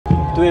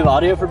we have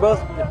audio for both?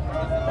 If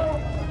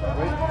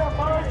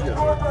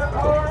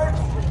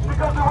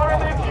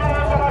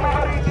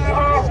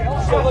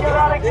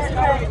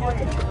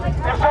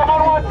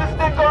someone wants to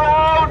stick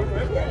around,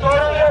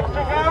 sorry up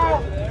to you.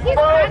 He's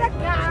got a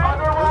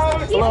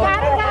gun. He's got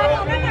a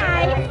gun and a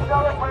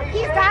knife.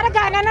 He's got a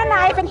gun and a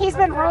knife, and he's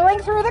been rolling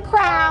through the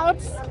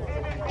crowds.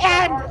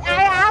 And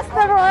I asked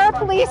the Aurora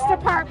Police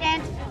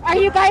Department, are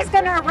you guys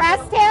going to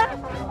arrest him?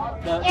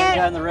 The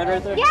guy in the red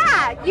right there?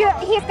 Yeah,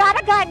 he's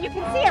got a gun. You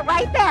can see it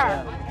right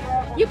there.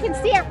 You can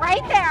see it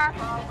right there.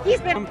 He's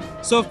been...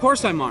 So of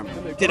course I'm armed.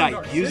 Did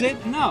I use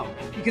it? No,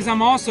 because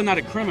I'm also not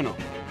a criminal.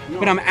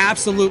 But I'm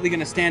absolutely going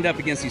to stand up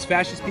against these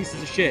fascist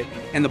pieces of shit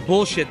and the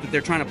bullshit that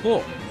they're trying to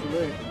pull.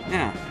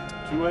 Yeah.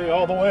 2A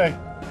all the way.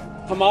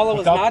 Kamala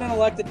was not an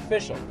elected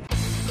official.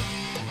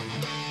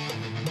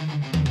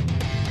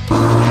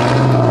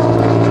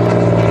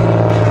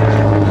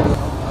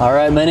 All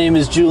right, my name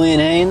is Julian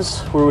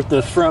Haynes. We're with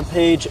the Front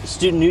Page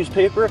student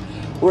newspaper.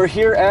 We're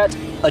here at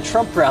a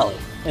Trump rally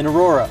in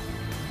Aurora.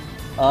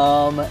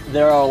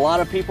 There are a lot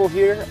of people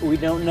here. We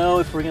don't know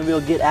if we're gonna be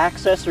able to get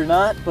access or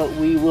not, but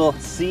we will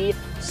see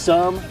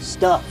some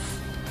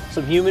stuff.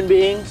 Some human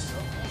beings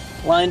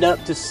lined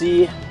up to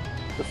see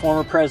the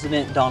former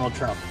president, Donald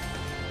Trump.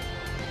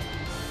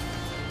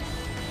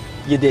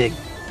 You dig.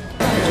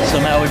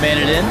 Somehow we made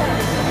it in.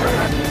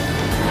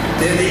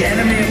 They're the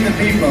enemy of the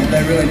people.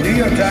 They're really, New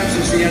York Times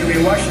is the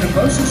enemy, Washington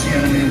Post is the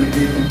enemy of the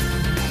people.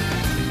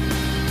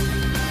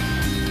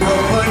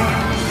 We'll put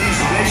these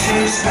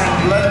vicious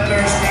and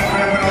bloodthirsty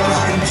criminals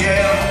in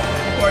jail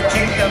or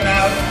kick them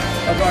out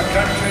of our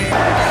country.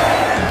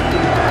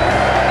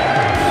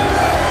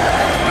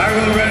 I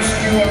will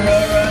rescue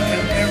Aurora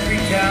and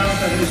every town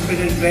that has been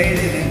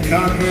invaded and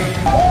conquered.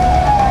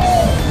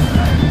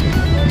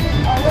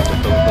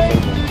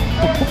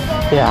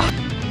 Yeah.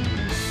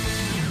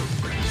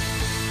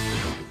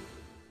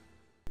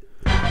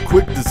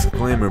 Quick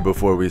disclaimer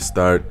before we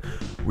start.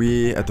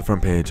 We at the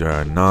Front Page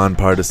are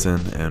nonpartisan,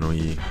 and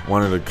we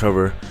wanted to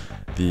cover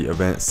the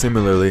event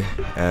similarly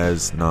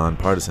as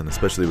nonpartisan,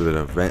 especially with an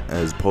event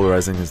as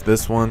polarizing as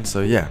this one. So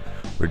yeah,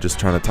 we're just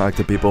trying to talk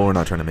to people. We're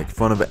not trying to make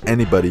fun of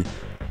anybody.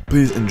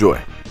 Please enjoy.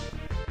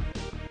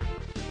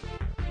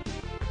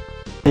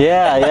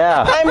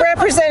 Yeah. I'm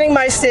representing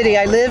my city.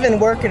 I live and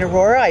work in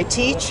Aurora. I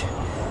teach,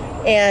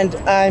 and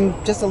I'm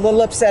just a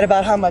little upset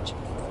about how much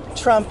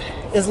Trump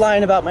is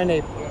lying about my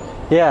neighbor.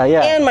 Yeah.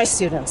 And my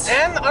students.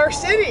 And our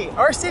city.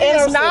 Our city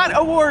is not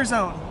a war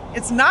zone.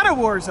 It's not a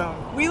war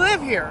zone. We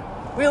live here.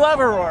 We love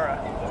Aurora.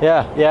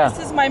 Yeah. This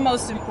is my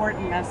most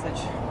important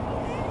message.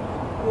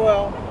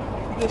 Well,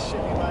 this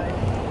should be mine.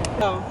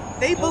 No,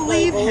 they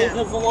believe him.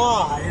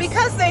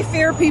 Because they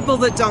fear people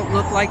that don't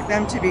look like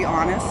them, to be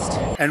honest.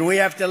 And we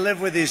have to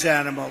live with these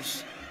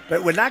animals.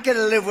 But we're not going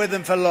to live with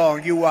them for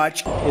long. You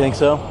watch. You think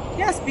so?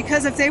 Yes,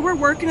 because if they were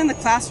working in the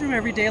classroom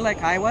every day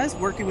like I was,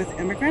 working with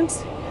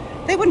immigrants,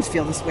 they wouldn't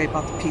feel this way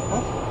about the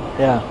people.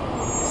 Yeah.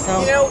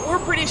 So, you know, we're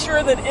pretty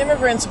sure that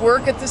immigrants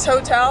work at this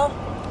hotel,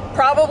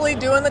 probably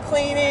doing the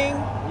cleaning,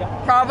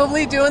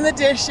 probably doing the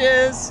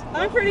dishes.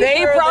 I'm pretty sure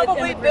they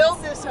probably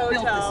built this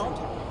hotel.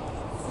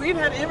 We've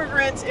had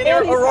immigrants in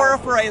Aurora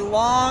for a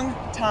long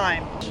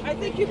time. I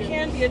think you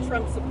can be a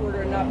Trump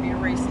supporter and not be a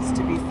racist,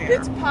 to be fair.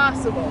 It's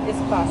possible. It's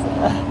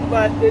possible.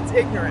 But it's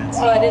ignorance.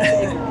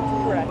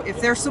 Correct. If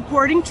they're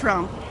supporting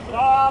Trump,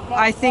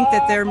 I think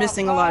that they're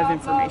missing a lot of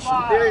information.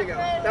 There you go.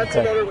 That's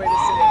a better way to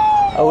say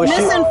it.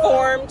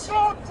 Misinformed.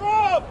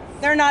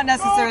 They're not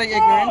necessarily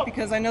ignorant,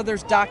 because I know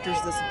there's doctors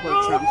that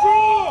support Trump.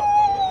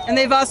 And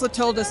they've also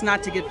told us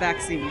not to get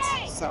vaccines.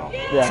 So.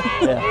 Yeah.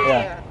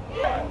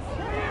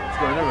 What's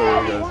going on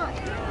over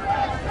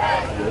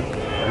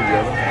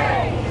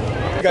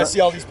there, you guys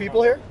see all these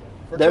people here?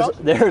 There's a lot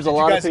of people here. Did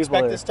you guys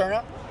expect this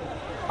turnout?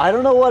 I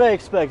don't know what I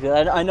expected.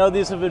 I know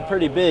these have been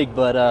pretty big,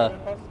 but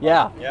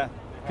yeah.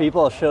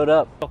 People showed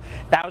up.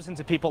 Thousands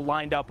of people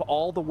lined up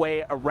all the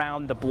way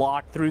around the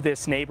block through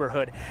this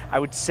neighborhood. I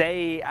would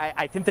say,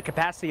 I think the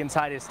capacity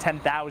inside is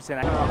 10,000.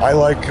 I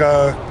like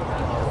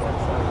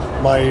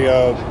my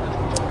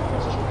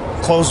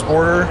closed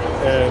border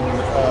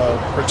and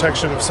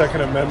protection of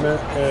Second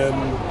Amendment, and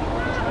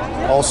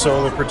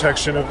also the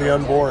protection of the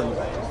unborn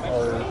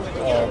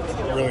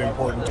are really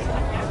important.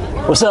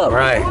 What's up? All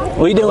right.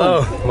 What are you doing?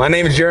 Hello, my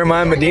name is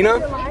Jeremiah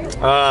Medina.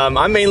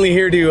 I'm mainly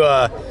here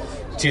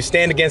to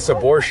stand against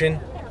abortion.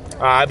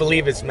 I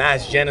believe it's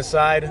mass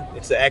genocide.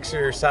 It's the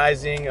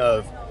exercising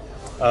of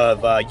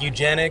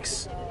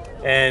eugenics,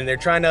 and they're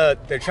trying to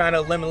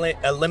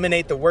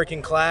eliminate the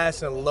working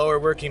class and the lower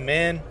working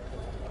man.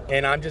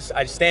 And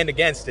I stand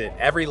against it.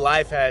 Every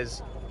life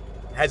has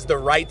the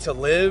right to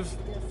live,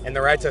 and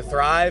the right to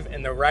thrive,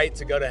 and the right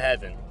to go to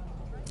heaven.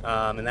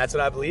 And that's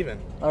what I believe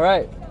in. All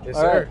right. Yes,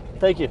 All sir. right.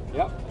 Thank you.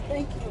 Yep.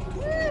 Thank you.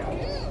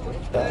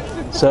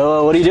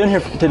 So what are you doing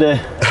here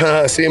today?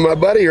 Seeing my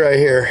buddy right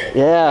here.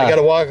 Yeah. I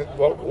gotta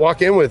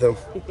walk in with him.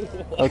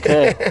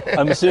 Okay.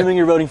 I'm assuming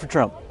you're voting for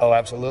Trump. Oh,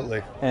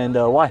 absolutely. And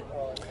why?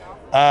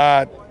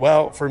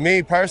 Well, for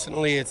me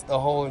personally, it's the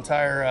whole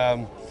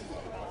entire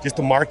just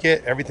the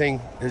market,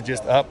 everything is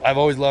just up. I've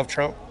always loved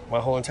Trump my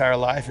whole entire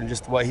life, and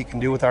just what he can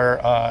do with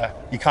our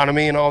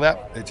economy and all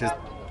that. It just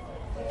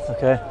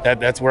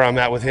that's where I'm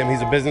at with him.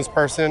 He's a business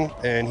person,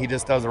 and he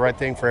just does the right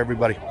thing for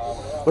everybody.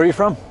 Where are you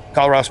from?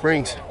 Colorado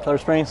Springs.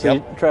 Colorado Springs. So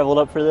you traveled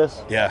up for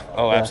this? Yeah.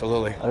 Oh,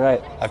 absolutely. All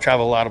right. I've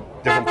traveled a lot of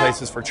different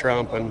places for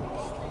Trump, and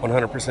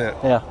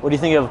 100%. Yeah. What do you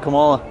think of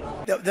Kamala?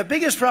 The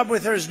biggest problem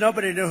with her is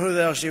nobody knew who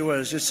the hell she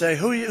was. Just say,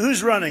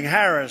 who's running?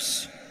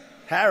 Harris.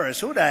 Harris.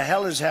 Who the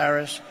hell is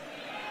Harris?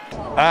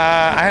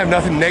 I have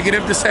nothing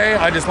negative to say.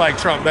 I just like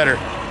Trump better.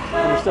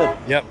 Understood.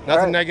 Yep.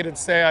 Nothing negative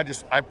to say.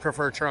 I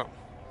prefer Trump.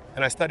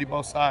 And I study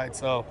both sides,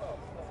 so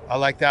I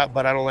like that,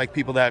 but I don't like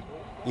people that,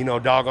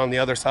 dog on the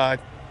other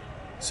side.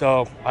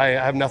 So I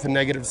have nothing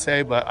negative to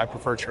say, but I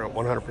prefer Trump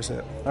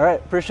 100%. All right,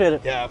 appreciate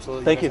it. Yeah,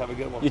 absolutely. Thank you. Have a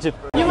good one. You too.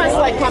 You must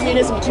like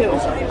communism too.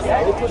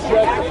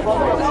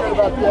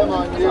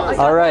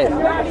 All right,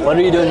 what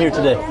are you doing here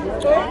today?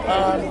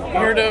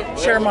 Here to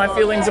share my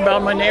feelings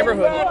about my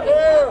neighborhood.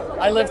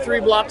 I live 3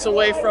 blocks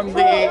away from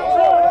the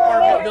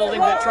apartment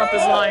building that Trump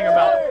is lying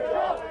about.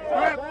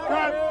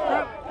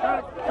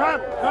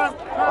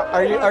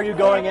 Are you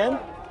going in?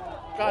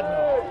 God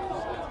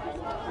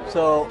no.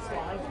 So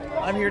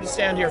I'm here to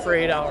stand here for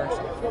 8 hours.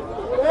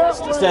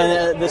 Stand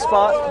at this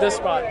spot? This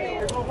spot.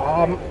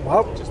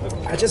 Well,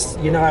 I just,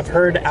 I've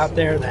heard out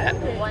there that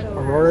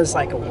Aurora's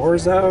like a war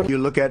zone. You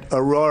look at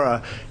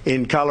Aurora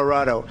in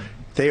Colorado.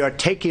 They are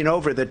taking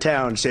over the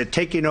towns. They're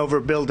taking over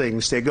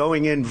buildings. They're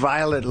going in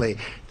violently.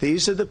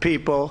 These are the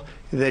people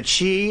that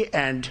she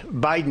and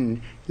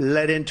Biden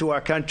led into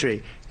our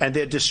country, and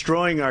they're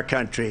destroying our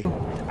country.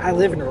 I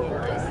live in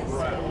Aurora.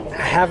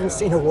 I haven't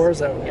seen a war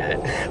zone yet.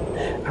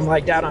 I'm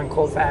like down on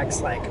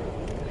Colfax like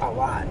a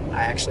lot.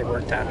 I actually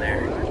work down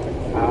there.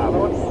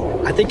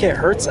 I think it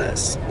hurts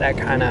us, that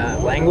kind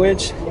of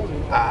language.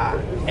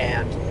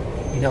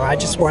 And, I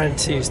just wanted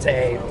to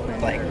say,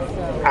 like,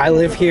 I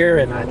live here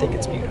and I think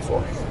it's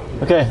beautiful.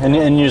 Okay,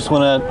 and you just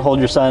want to hold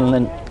your sign and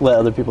then let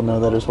other people know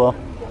that as well?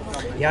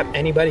 Yep,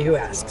 anybody who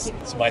asks.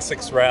 It's my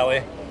 6th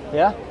rally.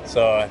 Yeah?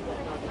 So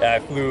I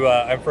flew,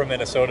 I'm from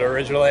Minnesota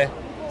originally,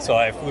 so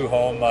I flew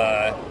home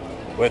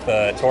with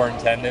a torn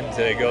tendon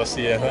to go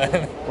see him.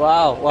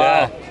 Wow.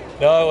 Yeah.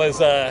 No, it was,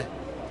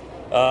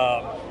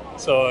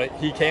 so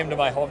he came to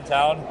my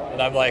hometown,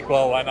 and I'm like,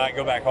 well, why not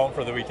go back home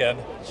for the weekend?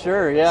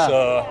 Sure, yeah.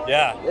 So,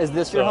 yeah. Is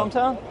this your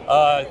hometown?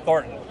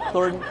 Thornton.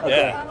 Thornton?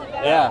 Okay.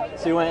 Yeah.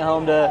 So you went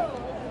home to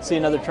see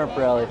another Trump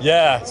rally?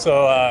 Yeah,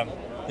 so,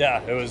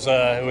 it was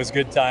a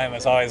good time.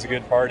 It's always a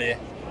good party.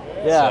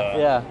 Yeah, so,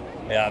 yeah.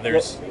 Yeah,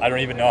 I don't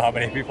even know how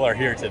many people are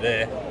here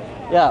today.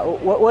 Yeah,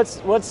 what's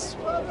the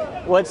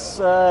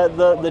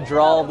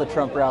draw of the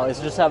Trump rally? Is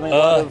it just having a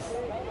lot of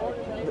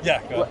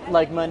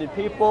like-minded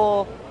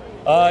people?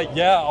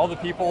 Yeah, all the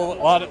people,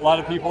 a lot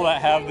of people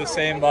that have the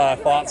same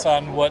thoughts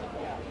on what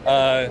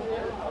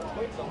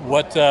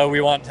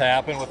we want to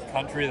happen with the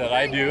country that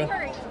I do.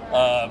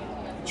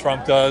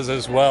 Trump does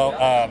as well.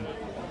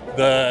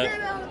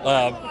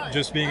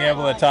 Just being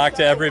able to talk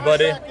to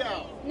everybody.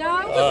 No,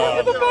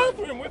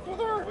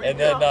 and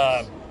then,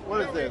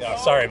 what is this? Yeah,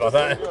 sorry about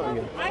that.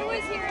 I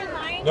was here in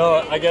line.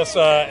 No, I guess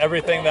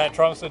everything that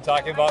Trump's been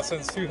talking about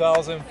since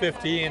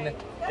 2015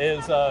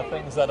 is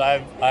things that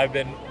I've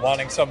been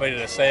wanting somebody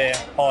to say,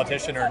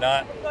 politician or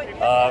not,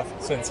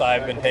 since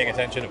I've been paying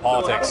attention to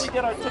politics.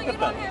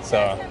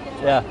 So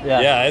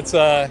yeah, it's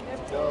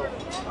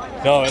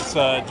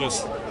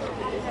just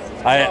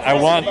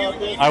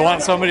I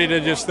want somebody to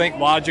just think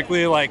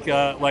logically like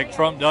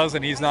Trump does,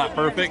 and he's not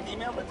perfect,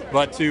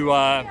 but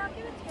to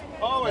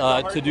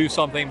do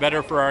something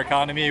better for our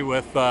economy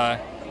with a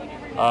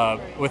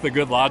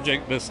good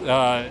logic,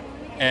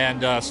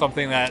 and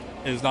something that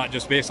is not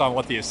just based on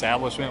what the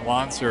establishment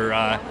wants or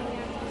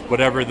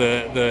whatever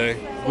the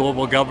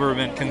global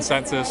government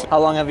consensus. How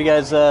long have you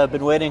guys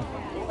been waiting?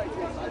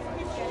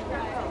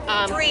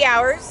 3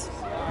 hours.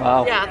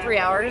 Wow. Yeah, 3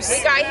 hours.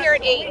 We got here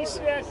at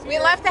 8. We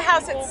left the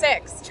house at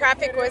 6.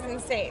 Traffic was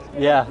insane.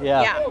 Yeah.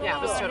 Yeah, it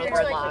was total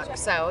gridlock.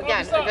 So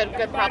again, a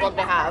good problem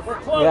to have.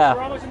 Yeah.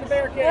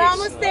 We're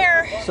almost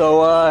there.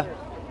 So,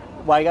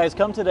 why you guys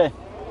come today?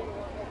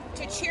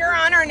 To cheer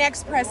on our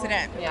next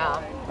president.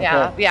 Yeah.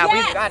 Yes.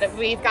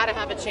 We've got to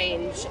have a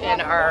change in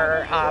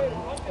our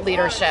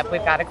leadership.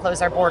 We've got to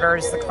close our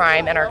borders. The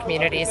crime in our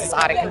communities is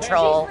out of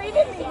control.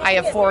 I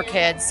have 4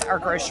 kids. Our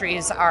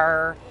groceries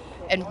are,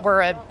 and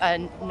we're a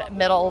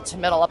middle to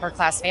middle upper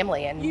class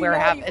family, and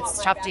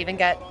it's tough to even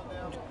get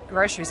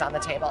groceries on the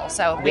table.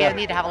 So we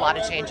need to have a lot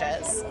of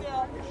changes.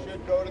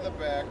 Go to the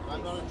back.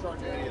 I'm not in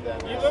charge of any of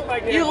that.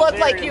 You look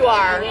like you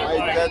are.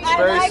 That's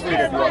very sweet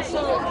of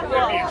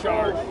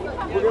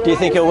you. Do you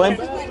think he'll win?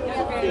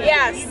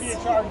 Yes.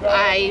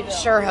 I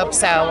sure hope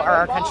so, or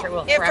our country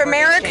will. If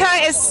America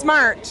change. is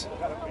smart.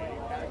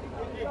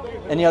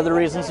 Any other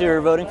reasons you're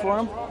voting for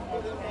him?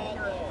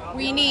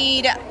 We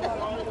need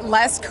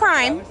less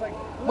crime,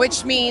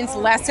 which means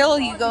less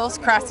illegals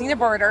crossing the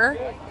border.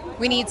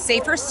 We need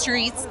safer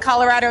streets.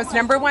 Colorado's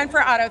 #1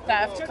 for auto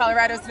theft.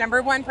 Colorado's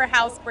 #1 for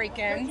house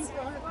break-ins.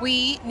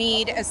 We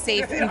need a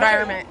safe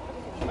environment.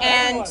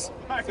 And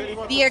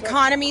the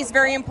economy is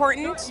very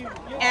important.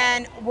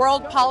 And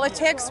world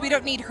politics, we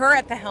don't need her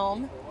at the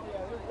helm,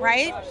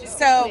 right?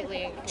 So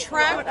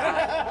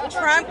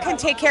Trump can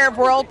take care of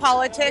world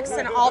politics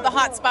and all the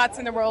hot spots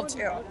in the world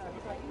too.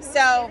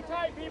 So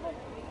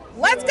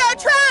let's go,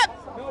 Trump!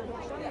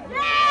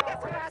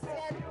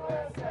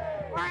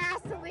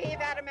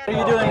 What are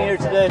you doing here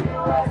today?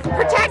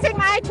 Protecting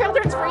my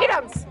children's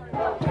freedoms.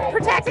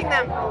 Protecting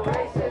them.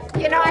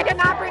 You know, I did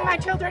not bring my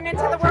children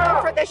into the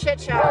world for this shit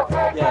show.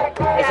 Yeah.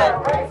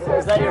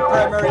 Is that your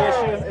primary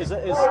issue? Is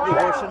the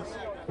abortions?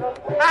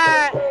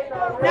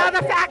 No,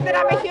 the fact that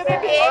I'm a human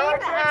being,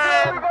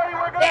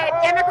 that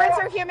immigrants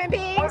are human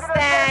beings,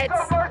 that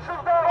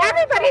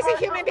everybody's a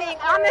human being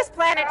on this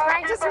planet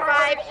trying to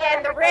survive,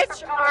 and the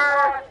rich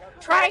are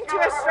trying to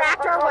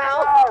extract our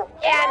wealth.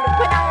 And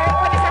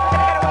when is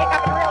everybody going to wake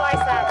up and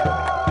realize that?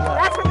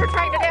 That's what they're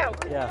trying to do.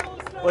 Yeah.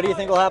 What do you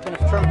think will happen if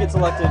Trump gets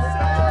elected?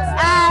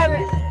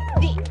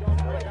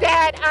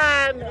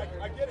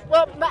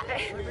 Well,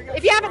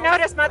 if you haven't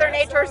noticed, Mother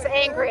Nature's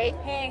angry.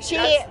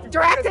 She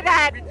directed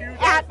at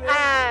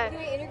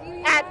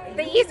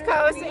the East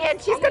Coast, and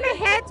she's going to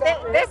hit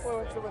this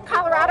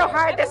Colorado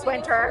hard this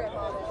winter.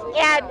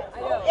 And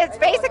it's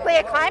basically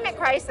a climate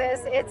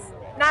crisis. It's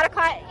not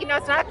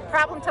it's not a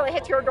problem until it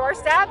hits your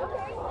doorstep.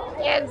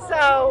 And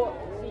so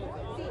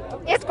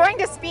it's going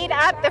to speed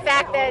up the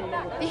fact that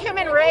the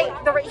human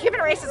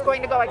race is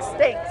going to go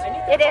extinct.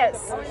 It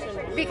is,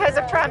 because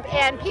of Trump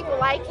and people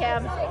like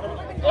him.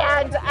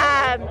 And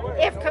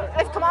if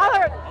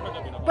Kamala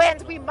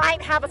wins, we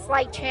might have a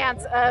slight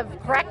chance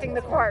of correcting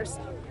the course.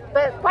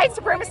 But white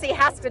supremacy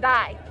has to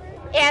die.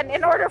 And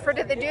in order for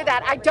it to do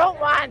that, I don't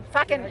want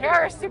fucking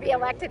Harris to be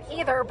elected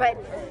either, but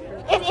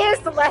it is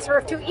the lesser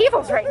of two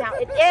evils right now.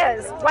 It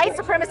is. White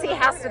supremacy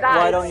has to die.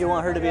 Why don't you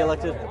want her to be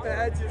elected?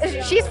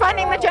 She's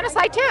funding the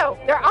genocide too.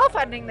 They're all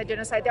funding the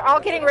genocide. They're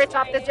all getting rich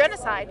off the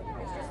genocide.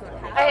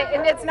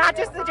 And it's not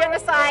just the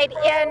genocide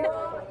in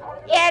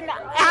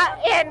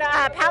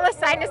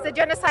Palestine. It's the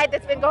genocide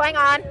that's been going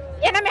on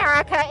in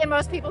America, and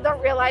most people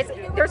don't realize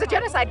there's a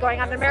genocide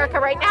going on in America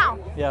right now.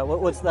 Yeah,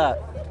 what's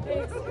that?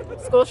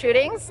 School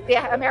shootings, the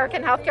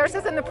American healthcare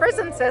system, the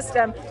prison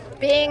system,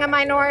 being a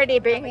minority,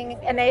 being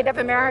a Native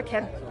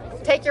American.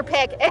 Take your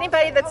pick.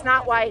 Anybody that's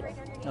not white.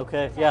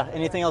 Okay, yeah.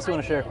 Anything else you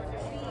want to share?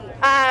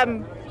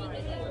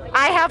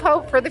 I have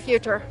hope for the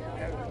future.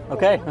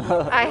 Okay.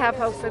 I have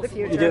hope for the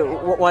future. You do?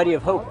 Why do you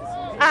have hope?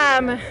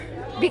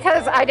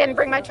 Because I didn't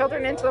bring my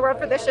children into the world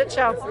for this shit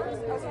show.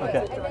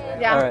 Okay.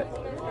 Yeah.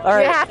 All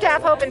right. You have to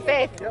have hope and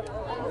faith.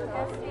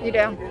 You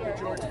do.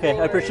 Okay,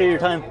 I appreciate your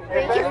time.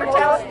 Thank you for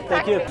telling.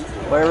 Thank you.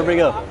 Where everybody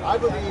go? I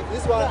believe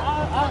this one.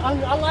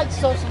 I like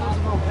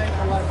socialism on paper.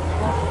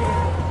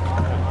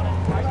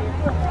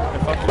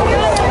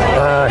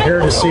 Here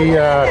to see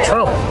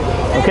Trump.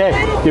 Okay,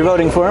 you're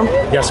voting for him?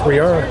 Yes, we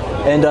are.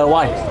 And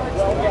why?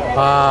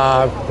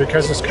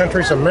 Because this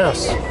country's a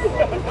mess.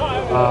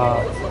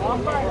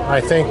 I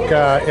think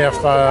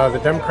if the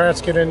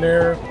Democrats get in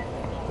there,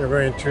 they're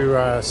going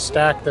to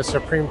stack the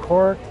Supreme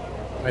Court.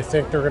 I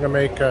think they're going to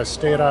make a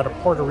state out of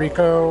Puerto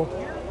Rico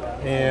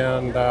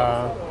and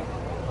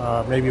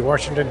maybe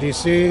Washington,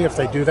 D.C. If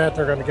they do that,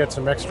 they're going to get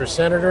some extra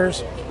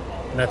senators.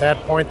 And at that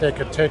point, they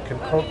could take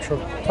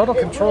total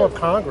control of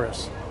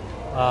Congress.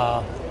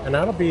 And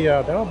that'll be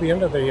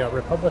into the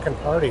Republican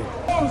Party.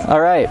 All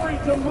right.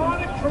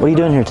 What are you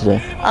doing here today?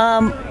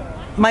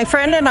 My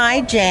friend and I,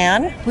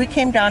 Jan, we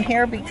came down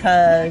here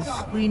because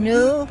we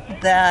knew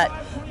that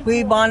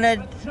we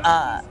wanted,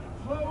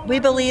 we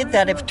believe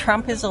that if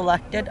Trump is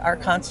elected, our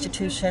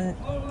Constitution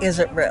is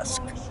at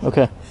risk.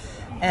 Okay.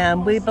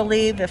 And we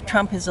believe if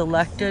Trump is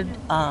elected,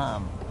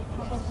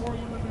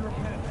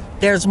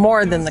 there's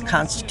more than the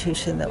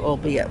Constitution that will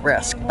be at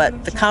risk,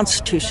 but the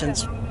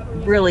Constitution's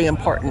really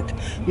important.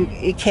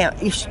 We can't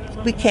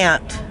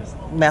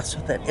mess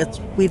with it.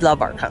 We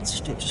love our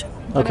Constitution.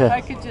 Okay. If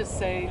I could just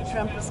say,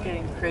 Trump is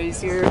getting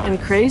crazier and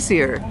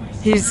crazier.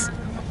 He's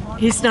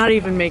not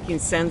even making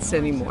sense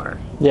anymore.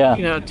 Yeah.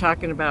 You know,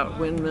 talking about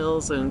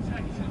windmills and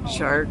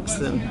sharks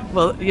and,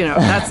 well, you know,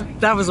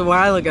 that was a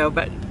while ago,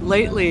 but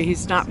lately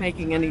he's not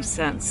making any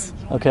sense.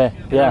 Okay.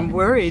 And Yeah. I'm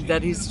worried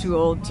that he's too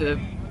old to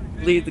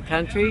lead the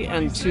country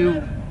and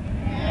too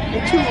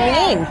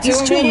mean.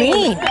 He's too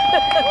mean.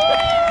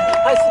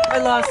 I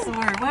lost the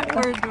word. What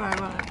word do I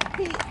want?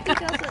 He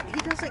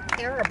doesn't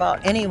care about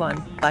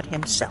anyone but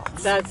himself.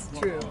 That's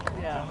true.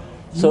 Yeah.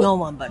 So, no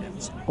one but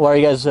himself. Why are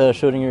you guys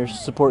showing your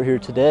support here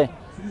today?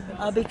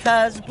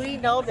 Because we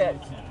know that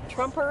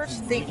Trumpers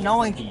think no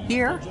one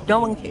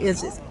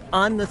is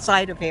on the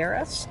side of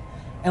Harris,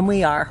 and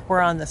we're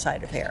on the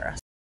side of Harris.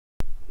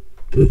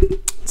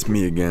 It's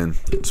me again.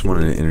 Just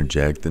wanted to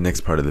interject. The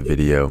next part of the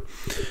video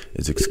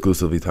is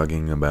exclusively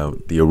talking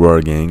about the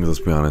Aurora gangs. Let's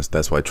be honest,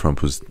 that's why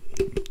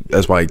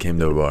he came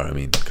to Aurora. I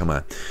mean, come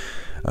on.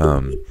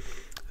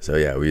 So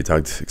yeah, we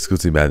talked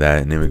exclusively about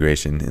that and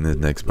immigration in the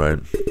next part.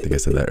 I think I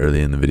said that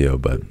early in the video,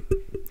 but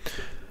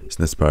this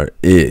next part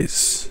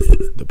is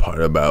the part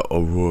about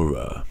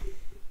Aurora.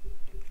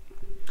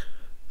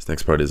 This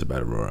next part is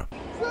about Aurora.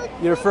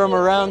 You're from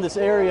around this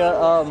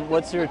area.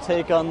 What's your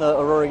take on the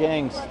Aurora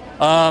gangs?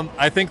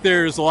 I think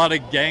there's a lot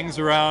of gangs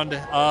around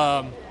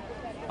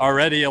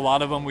already. A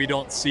lot of them we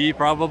don't see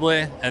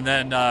probably, and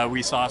then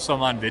we saw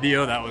some on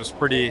video that was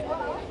pretty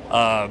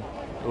out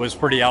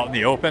in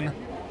the open.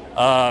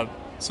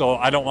 So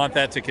I don't want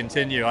that to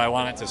continue. I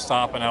want it to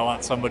stop, and I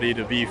want somebody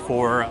to be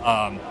for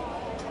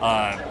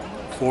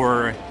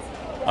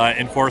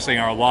enforcing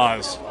our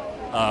laws.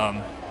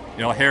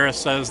 You know, Harris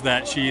says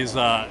that she was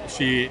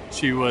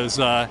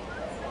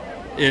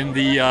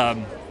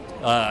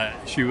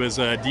she was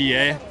a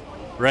DA,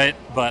 right?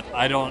 But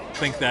I don't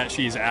think that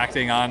she's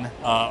acting on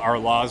our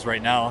laws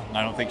right now, and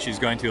I don't think she's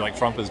going to, like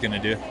Trump is going to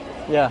do.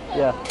 Yeah.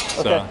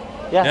 Okay. So,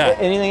 yeah.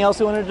 Anything else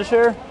you wanted to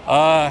share?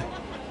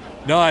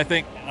 No, I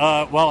think,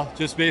 well,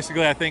 just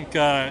basically, I think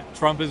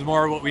Trump is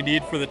more what we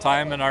need for the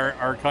time in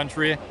our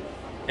country,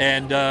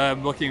 and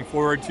I'm looking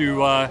forward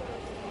to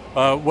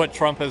what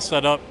Trump has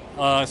set up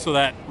so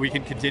that we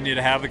can continue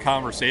to have the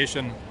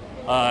conversation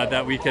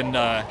that we can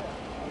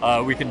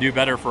do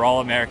better for all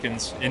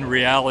Americans in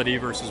reality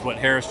versus what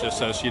Harris just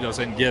says. She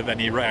doesn't give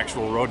any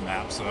actual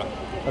roadmap. So.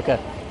 Okay.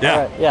 Yeah. All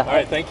right. Yeah. All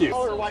right. Thank you.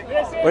 Where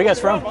are you guys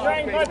from?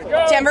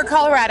 Denver,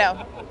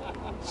 Colorado.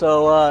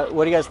 So,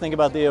 what do you guys think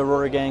about the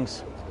Aurora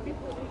gangs?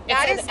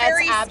 That is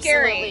very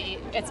scary.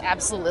 It's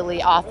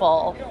absolutely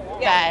awful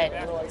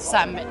that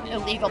some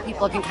illegal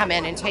people can come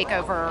in and take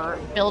over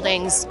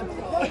buildings.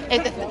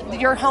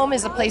 Your home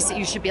is a place that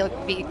you should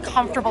be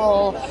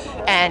comfortable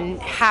and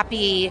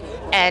happy,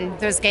 and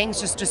those gangs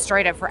just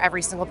destroyed it for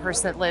every single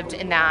person that lived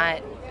in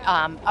that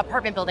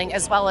apartment building,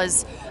 as well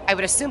as, I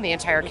would assume, the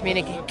entire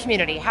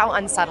community. How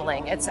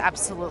unsettling. It's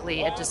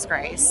absolutely a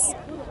disgrace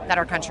that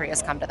our country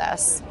has come to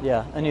this.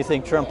 Yeah, and you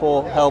think Trump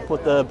will help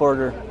with the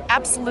border?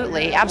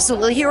 Absolutely.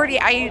 He already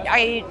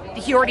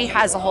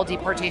has a whole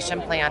deportation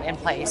plan in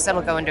place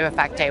that'll go into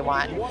effect day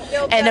one.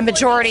 And a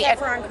majority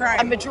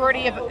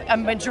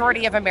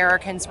of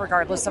Americans,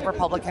 regardless of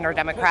Republican or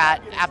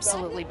Democrat,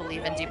 absolutely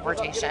believe in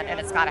deportation, and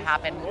it's got to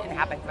happen and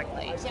happen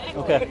quickly.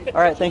 Okay.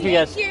 All right. Thank you,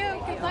 guys. Thank you.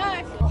 Good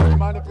luck.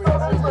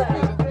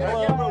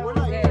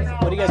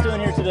 What are you guys doing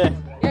here today?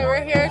 Yeah,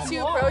 we're here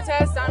to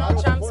protest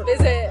Donald Trump's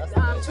visit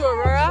to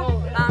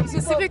Aurora,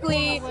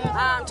 specifically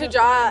to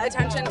draw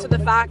attention to the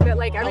fact that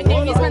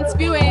everything he's been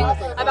spewing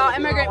about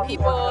immigrant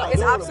people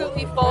is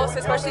absolutely false,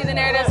 especially the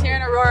narratives here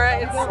in Aurora.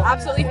 It's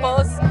absolutely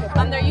false.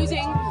 They're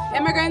using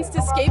immigrants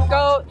to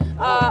scapegoat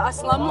a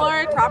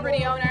slumlord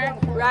property owner,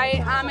 right?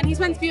 And he's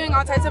been spewing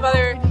all types of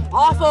other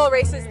awful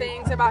racist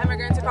things about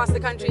immigrants across the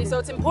country. So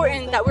it's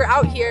important that we're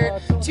out here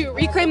to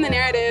reclaim the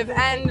narrative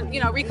and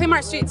reclaim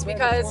our streets,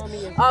 because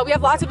we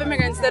have lots of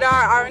immigrants that are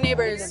our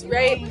neighbors,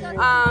 right?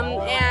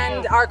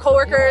 And our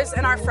coworkers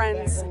and our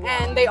friends,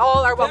 and they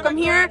all are welcome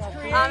here,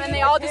 and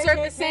they all deserve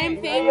the same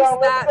things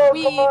that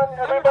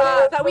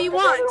we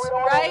want,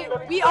 right?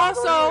 We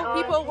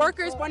also,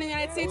 workers born in the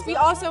United States, we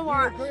also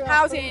want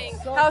housing,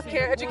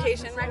 healthcare,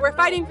 education, right? We're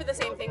fighting for the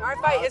same thing. Our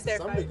fight is their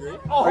fight.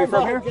 Are you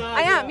from here?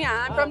 I am,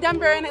 yeah. I'm from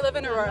Denver and I live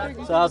in Aurora.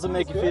 So how does it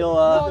make you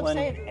feel when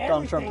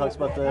Donald Trump talks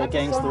about the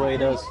gangs the way he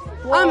does?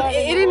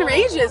 It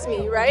enrages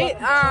me, right?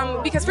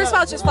 Because first of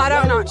all, it's just flat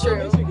out not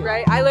true,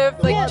 right? I live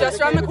just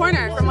around the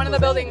corner from one of the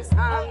buildings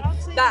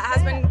that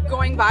has been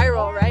going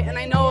viral, right? And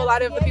I know a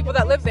lot of the people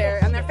that live there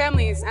and their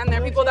families, and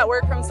they're people that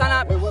work from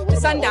sunup to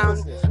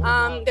sundown.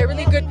 They're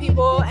really good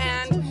people,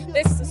 and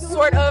this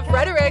sort of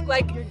rhetoric,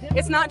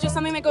 it's not just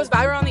something that goes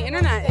viral on the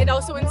internet. It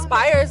also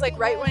inspires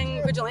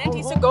right-wing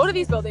vigilantes to go to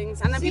these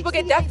buildings, and then people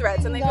get death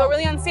threats and they feel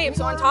really unsafe.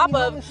 So on top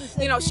of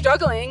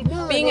struggling,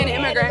 being an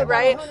immigrant,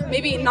 right,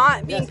 maybe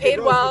not being paid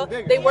well,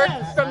 they work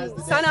from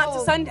sunup to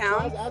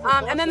sundown,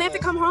 and then they have to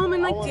come home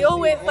and deal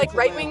with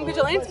right-wing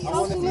vigilantes,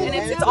 and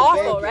it's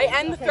awful, right?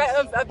 And the threat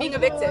of being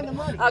evicted,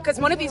 because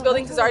one of these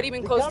buildings has already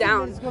been closed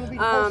down,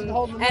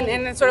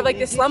 and it's sort of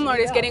this slumlord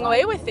is getting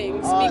away with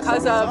things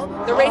because of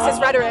the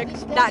racist rhetoric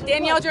that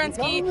Danielle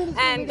Jurinsky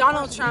and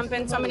Donald Trump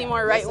and so many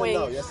more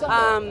right-wing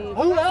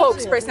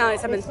folks,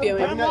 personalities have been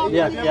spewing.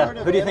 Yeah.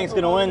 Who do you think is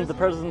going to win the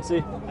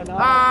presidency?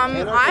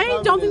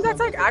 I don't think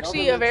that's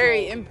actually a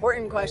very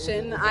important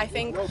question. I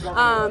think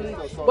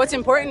what's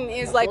important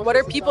is what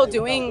are people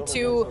doing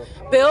to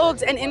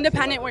build an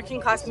independent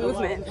working class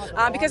movement?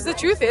 Because the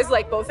truth is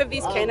both of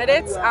these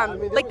candidates,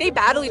 they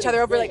battle each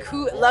other over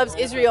who loves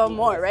Israel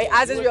more, right?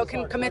 As Israel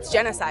commits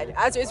genocide,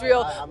 as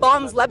Israel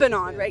bombs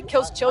Lebanon, right,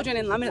 kills children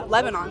in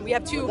Lebanon. We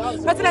have two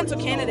presidential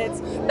candidates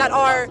that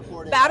are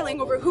battling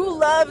over who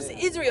loves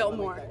Israel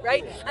more,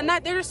 right? And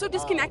that they're so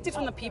disconnected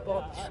from the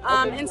people.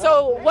 And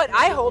so what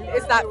I hope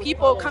is that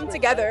people come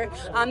together,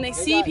 they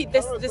see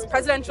this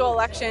presidential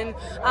election,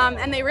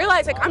 and they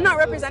realize I'm not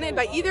represented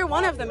by either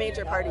one of the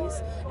major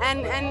parties,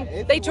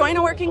 and they join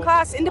a working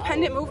class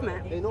independent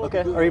movement.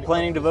 Okay. Are you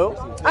planning to vote?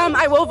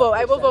 I will vote.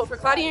 I will vote for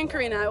Claudia and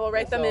Karina. I will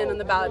write them in on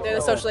the ballot. They're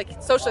the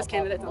socialist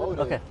candidates.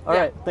 Okay. All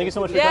right. Thank you so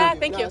much for your time. time.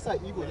 Thank you.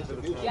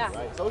 Yeah.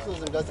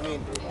 Socialism doesn't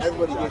mean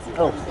everybody gets it.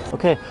 Oh,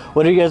 okay.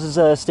 What are you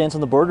guys' stance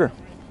on the border?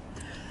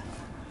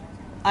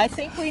 I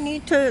think we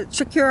need to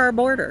secure our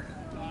border.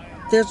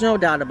 There's no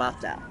doubt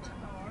about that.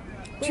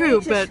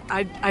 True, but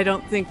I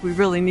don't think we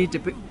really need to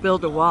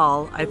build a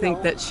wall. I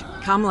think that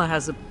Kamala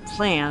has a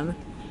plan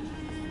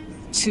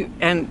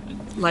and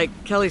like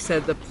Kelly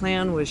said, the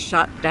plan was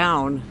shot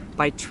down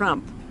by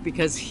Trump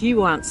because he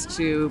wants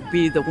to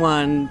be the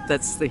one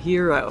that's the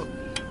hero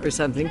or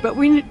something. But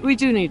we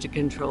do need to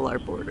control our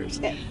borders.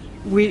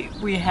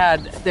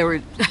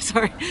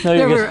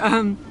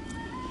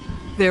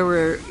 There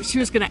were she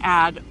was going to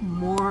add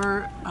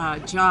more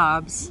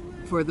jobs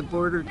for the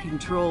border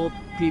control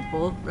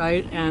people,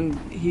 right? And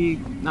he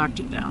knocked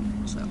it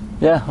down. So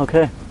yeah,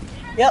 okay.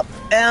 Yep.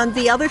 And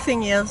the other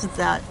thing is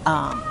that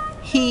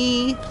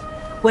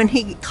when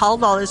he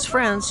called all his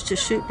friends to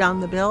shoot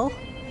down the bill,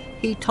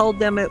 he told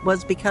them it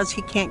was because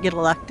he can't get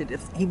elected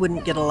he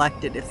wouldn't get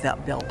elected if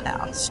that bill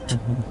passed.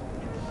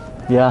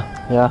 Mm-hmm.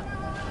 Yeah.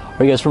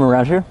 Are you guys from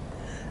around here?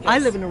 Yes. I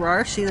live in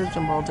Aurora. She lives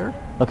in Boulder.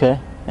 Okay.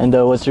 And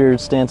what's your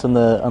stance on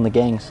the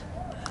gangs?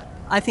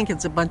 I think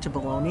it's a bunch of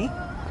baloney.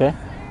 Okay.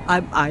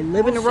 I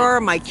live in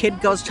Aurora. My kid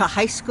goes to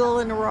high school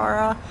in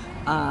Aurora.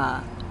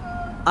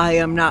 I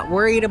am not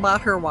worried about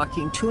her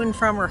walking to and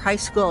from her high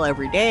school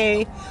every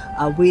day.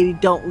 We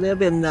don't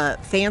live in the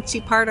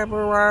fancy part of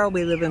Aurora.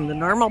 We live in the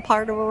normal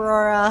part of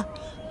Aurora.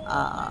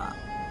 I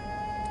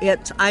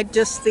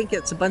just think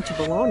it's a bunch of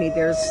baloney.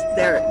 There's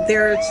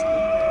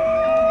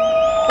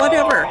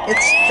whatever.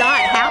 It's not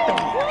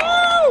happening.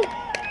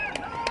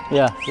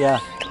 Yeah.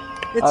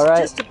 It's all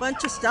right. just a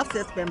bunch of stuff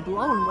that's been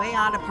blown way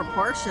out of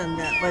proportion.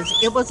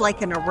 It was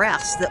like an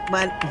arrest that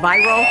went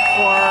viral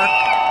for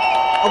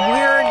a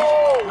weird,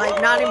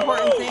 like not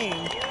important thing.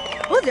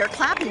 Oh, they're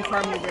clapping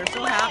for me. They're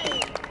so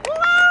happy.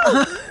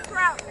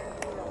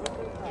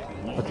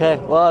 Okay.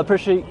 Well, I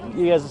appreciate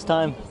you guys'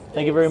 time.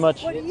 Thank you very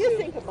much. What do you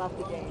think about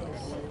the gangs?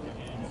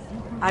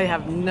 I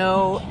have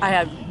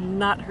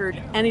not heard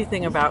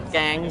anything about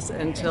gangs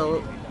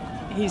until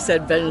he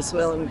said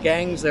Venezuelan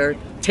gangs are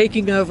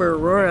taking over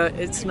Aurora.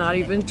 It's not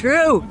even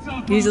true.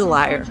 He's a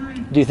liar.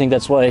 Do you think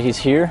that's why he's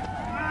here?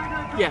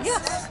 Yes.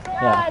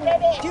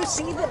 Yeah. Do you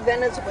see the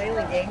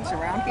Venezuelan gangs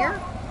around here?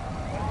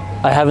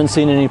 I haven't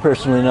seen any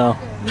personally, no.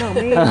 No,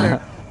 me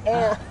either.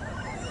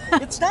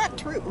 It's not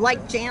true.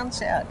 Like Jan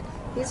said,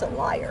 he's a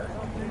liar.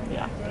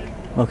 Yeah.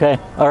 Okay.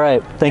 All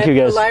right. Thank you,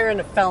 guys. A liar and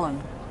a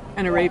felon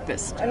and a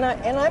rapist. And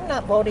I'm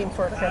not voting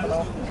for a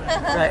criminal.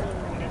 Right.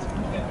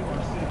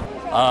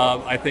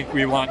 I think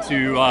we want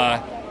to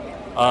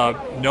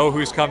know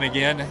who's coming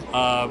in.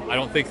 I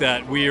don't think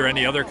that we or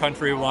any other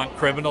country want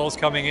criminals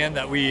coming in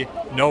that we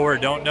know or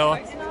don't know.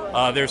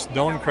 There's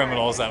known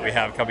criminals that we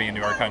have coming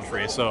into our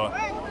country. So,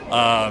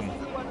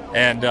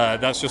 and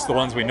that's just the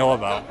ones we know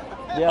about.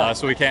 Yeah.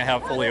 So we can't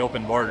have fully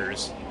open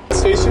borders.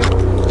 Station,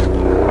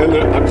 and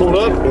I pulled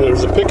up, and there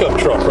was a pickup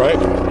truck, right?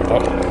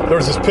 There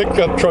was this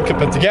pickup truck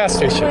up at the gas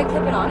station. Should I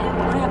clip it on him?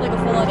 Want to have like a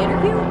full-on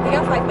interview? We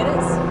got 5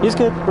 minutes. He's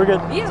good. We're good.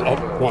 Yeah.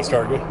 Oh, want to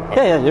start again?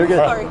 Yeah, you're good.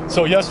 Right.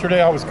 So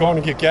yesterday I was going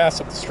to get gas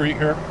up the street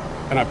here,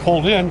 and I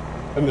pulled in,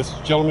 and this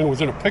gentleman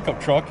was in a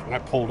pickup truck, and I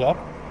pulled up,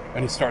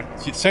 and he started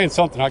saying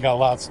something. I got a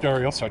loud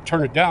stereo, so I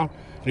turned it down,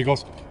 and he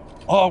goes,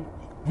 "Oh,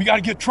 we got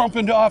to get Trump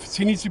into office.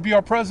 He needs to be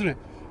our president."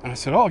 And I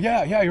said, "Oh,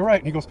 yeah, you're right."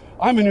 And he goes,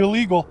 "I'm an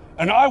illegal,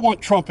 and I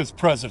want Trump as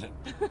president."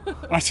 And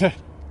I said,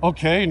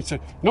 "Okay." And he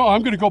said, "No,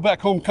 I'm going to go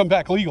back home and come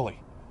back legally."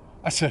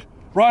 I said,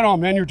 "Right on,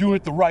 man. You're doing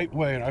it the right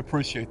way, and I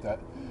appreciate that."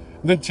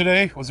 And then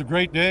today was a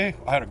great day.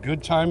 I had a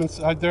good time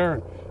inside there,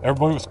 and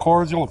everybody was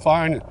cordial and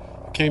fine. And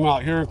I came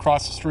out here and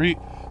crossed the street.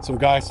 Some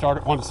guy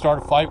wanted to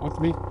start a fight with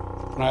me,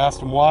 and I asked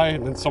him why.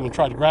 And then someone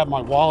tried to grab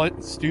my wallet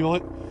and steal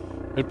it,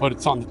 but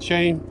it's on the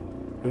chain.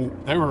 And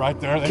they were right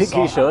there. They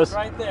Can you show us?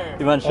 Right there.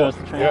 You want to show us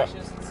the chain? Yeah.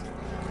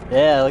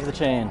 Yeah, look at the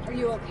chain. Are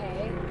you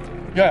okay?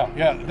 Yeah.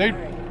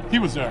 He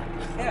was there.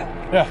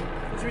 Yeah.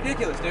 It's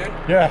ridiculous, dude.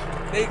 Yeah.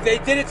 They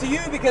did it to you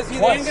because they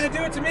ain't gonna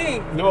do it to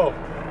me. No,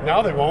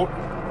 now they won't.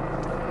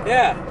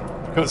 Yeah.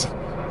 Because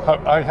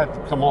I had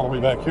to come all the way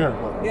back here.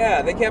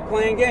 Yeah, they kept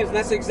playing games, and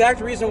that's the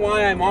exact reason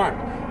why I'm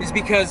armed. Is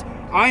because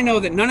I know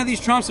that none of these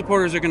Trump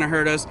supporters are going to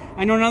hurt us.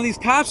 I know none of these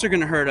cops are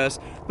going to hurt us,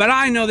 but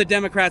I know that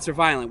Democrats are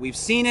violent. We've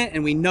seen it,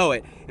 and we know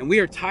it, and we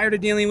are tired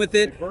of dealing with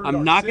it.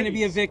 I'm not going to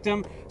be a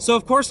victim, so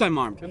of course I'm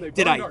armed.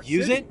 Did I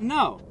use it?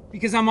 No,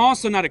 because I'm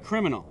also not a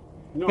criminal.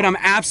 No. But I'm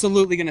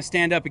absolutely going to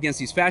stand up against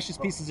these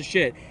fascist pieces of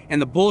shit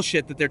and the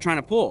bullshit that they're trying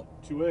to pull.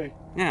 2A.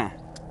 Yeah.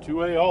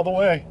 2A all the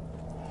way.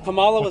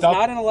 Kamala was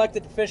not an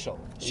elected official.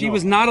 She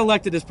was not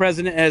elected as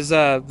president, as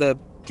the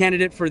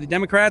candidate for the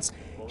Democrats.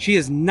 She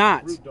is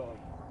not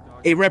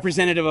a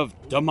representative of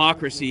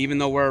democracy, even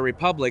though we're a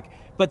republic.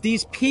 But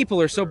these people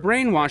are so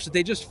brainwashed that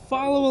they just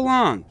follow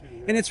along.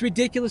 And it's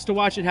ridiculous to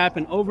watch it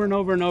happen over and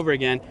over and over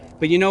again.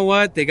 But you know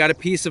what? They got a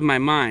piece of my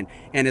mind.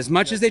 And as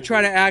much as they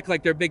try to act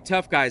like they're big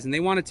tough guys and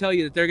they want to tell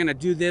you that they're going to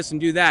do this and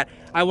do that,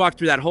 I walked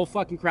through that whole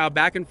fucking crowd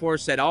back and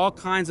forth, said all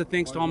kinds of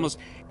things to almost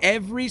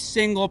every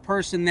single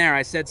person there.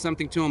 I said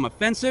something to them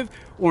offensive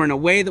or in a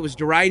way that was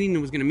deriding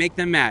and was going to make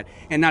them mad.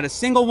 And not a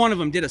single one of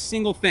them did a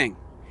single thing.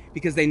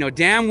 Because they know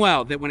damn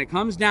well that when it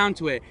comes down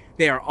to it,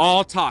 they are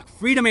all talk.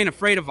 Freedom ain't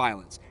afraid of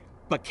violence.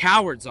 But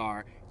cowards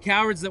are.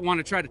 Cowards that want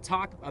to try to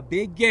talk a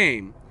big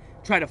game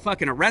try to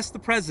fucking arrest the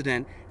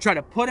president, try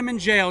to put him in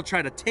jail,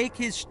 try to take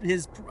his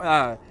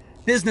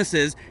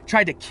businesses,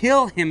 tried to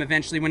kill him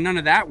eventually when none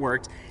of that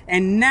worked.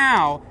 And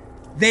now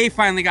they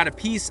finally got a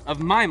piece of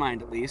my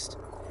mind, at least.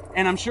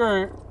 And I'm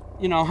sure,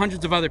 you know,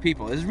 hundreds of other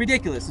people. It's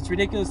ridiculous. It's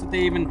ridiculous that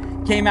they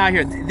even came out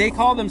here. They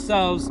call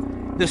themselves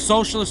the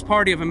Socialist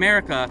Party of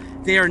America.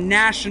 They are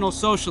National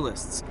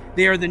Socialists.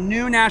 They are the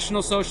new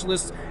National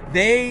Socialists.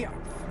 They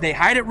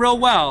hide it real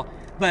well,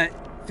 but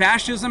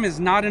fascism is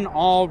not an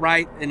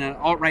alt-right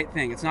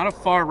thing. It's not a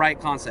far-right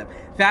concept.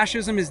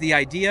 Fascism is the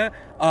idea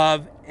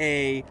of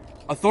a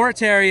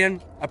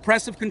authoritarian,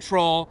 oppressive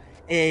control,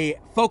 a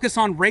focus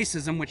on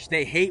racism, which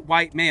they hate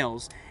white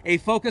males, a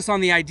focus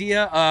on the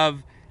idea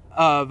of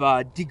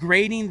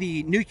degrading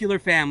the nuclear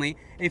family,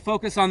 a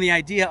focus on the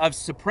idea of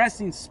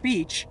suppressing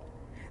speech.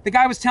 The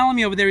guy was telling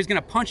me over there he's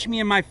going to punch me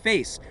in my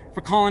face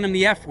for calling him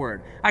the F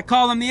word. I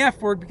called him the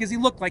F word because he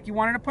looked like he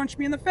wanted to punch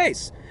me in the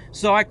face.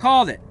 So I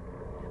called it.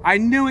 I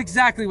knew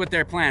exactly what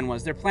their plan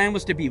was. Their plan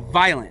was to be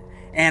violent.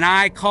 And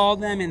I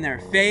called them in their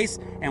face.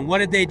 And what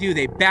did they do?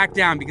 They backed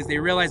down because they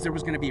realized there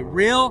was going to be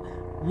real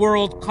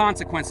world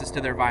consequences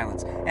to their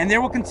violence. And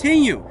there will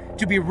continue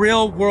to be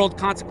real world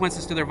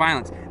consequences to their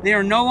violence. They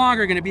are no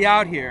longer going to be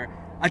out here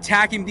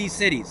attacking these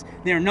cities.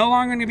 They are no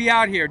longer going to be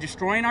out here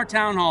destroying our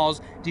town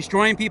halls,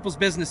 destroying people's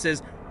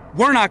businesses.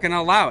 We're not going to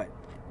allow it.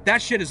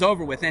 That shit is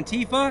over with.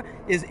 Antifa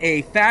is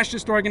a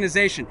fascist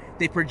organization.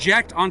 They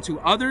project onto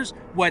others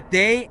what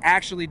they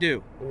actually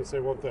do. Let me say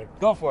one thing.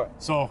 Go for it.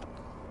 So,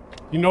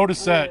 you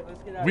notice that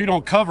we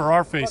don't cover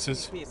our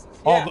faces.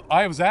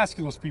 I was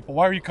asking those people,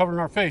 why are you covering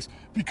our face?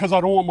 Because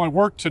I don't want my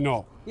work to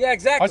know. Yeah,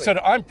 exactly. I said,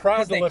 I'm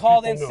proud to let people know. They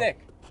called in sick.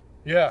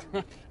 Yeah,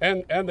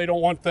 and they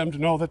don't want them to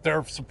know that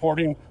they're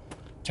supporting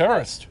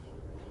terrorists.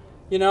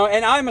 You know,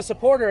 and I'm a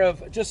supporter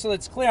of, just so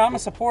it's clear, I'm a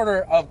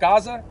supporter of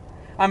Gaza.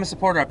 I'm a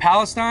supporter of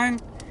Palestine.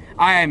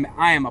 I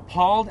am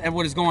appalled at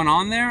what is going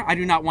on there. I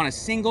do not want a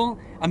single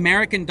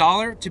American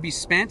dollar to be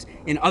spent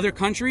in other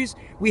countries.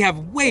 We have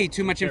way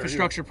too much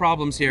infrastructure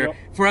problems here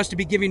for us to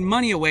be giving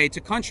money away to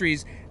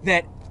countries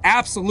that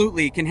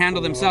absolutely can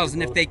handle themselves.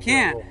 And if they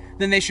can't,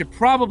 then they should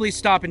probably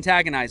stop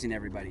antagonizing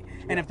everybody.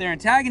 And if they're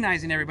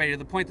antagonizing everybody to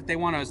the point that they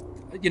want to,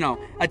 you know,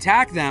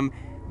 attack them,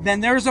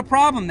 then there's a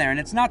problem there. And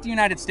it's not the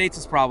United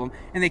States' problem,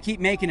 and they keep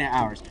making it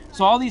ours.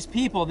 So all these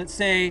people that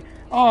say,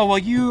 oh,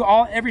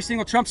 well, every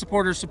single Trump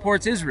supporter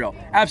supports Israel.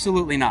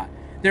 Absolutely not.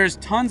 There's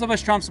tons of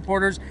us Trump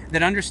supporters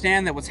that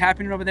understand that what's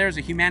happening over there is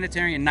a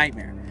humanitarian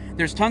nightmare.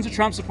 There's tons of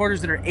Trump supporters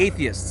that are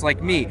atheists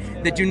like me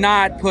that do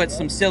not put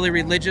some silly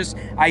religious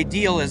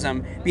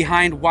idealism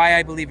behind why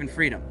I believe in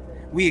freedom.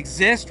 We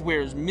exist,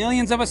 there's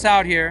millions of us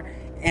out here,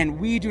 and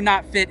we do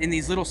not fit in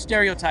these little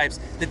stereotypes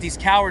that these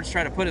cowards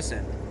try to put us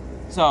in.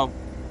 So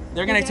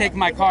they're going to take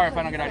my car if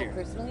I don't get out of here.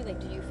 Personally,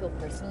 like, do you feel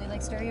personally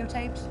like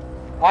stereotyped?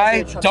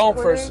 I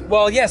don't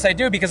well, yes, I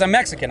do, because I'm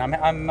Mexican.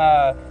 I'm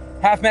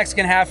half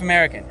Mexican, half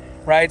American,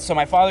 right? So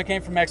my father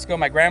came from Mexico,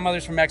 my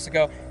grandmother's from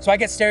Mexico, so I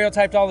get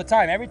stereotyped all the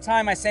time. Every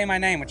time I say my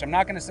name, which I'm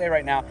not going to say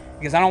right now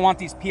because I don't want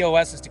these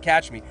POSs to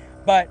catch me,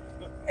 but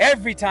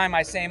every time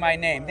I say my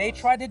name, they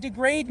try to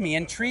degrade me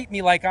and treat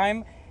me like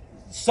I'm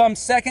some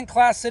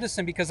second-class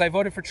citizen because I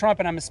voted for Trump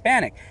and I'm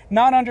Hispanic,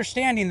 not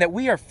understanding that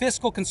we are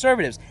fiscal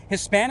conservatives.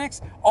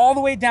 Hispanics, all the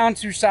way down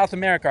to South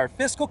America, are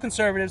fiscal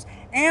conservatives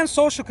and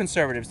social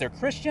conservatives. They're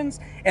Christians,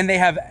 and they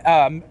have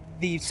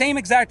the same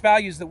exact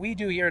values that we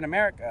do here in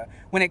America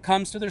when it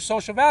comes to their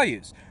social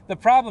values. The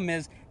problem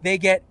is they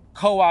get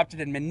co-opted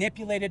and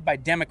manipulated by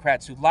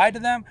Democrats who lie to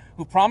them,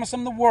 who promise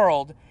them the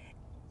world,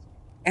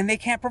 and they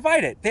can't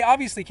provide it. They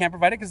obviously can't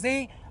provide it because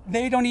they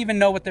don't even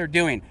know what they're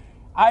doing.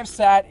 I've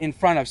sat in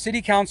front of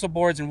city council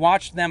boards and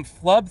watched them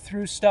flub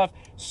through stuff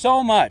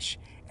so much,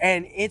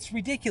 and it's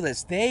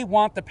ridiculous. They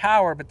want the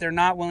power, but they're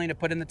not willing to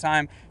put in the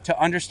time to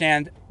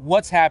understand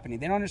what's happening.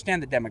 They don't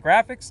understand the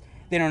demographics.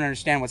 They don't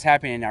understand what's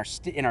happening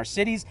in our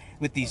cities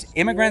with these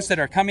immigrants that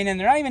are coming in.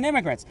 They're not even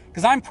immigrants,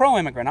 because I'm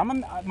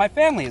pro-immigrant. My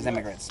family is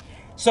immigrants.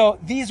 So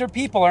these are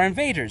people, are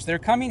invaders. They're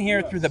coming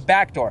here through the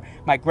back door.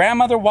 My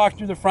grandmother walked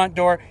through the front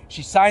door.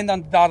 She signed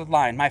on the dotted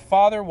line. My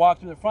father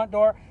walked through the front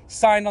door,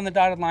 signed on the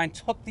dotted line,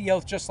 took the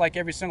oath just like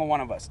every single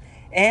one of us.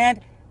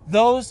 And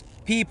those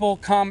people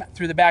come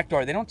through the back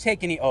door. They don't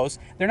take any oaths.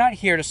 They're not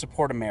here to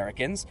support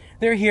Americans.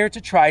 They're here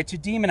to try to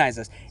demonize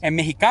us. And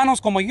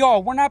Mexicanos como yo,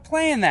 we're not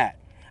playing that.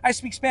 I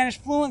speak Spanish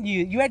fluently.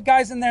 You had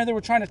guys in there that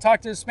were trying to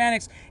talk to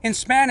Hispanics in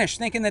Spanish,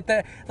 thinking that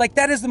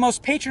that is the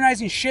most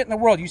patronizing shit in the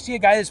world. You see a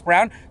guy that's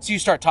brown, so you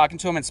start talking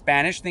to him in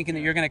Spanish, thinking that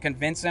you're going to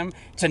convince him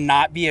to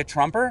not be a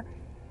Trumper.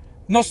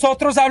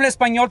 Nosotros habla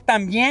español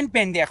también,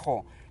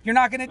 pendejo. You're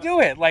not going to do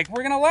it. Like,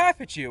 we're going to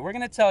laugh at you. We're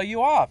going to tell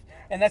you off.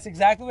 And that's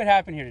exactly what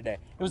happened here today.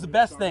 It was the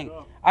best thing.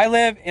 I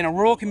live in a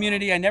rural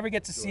community. I never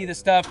get to see this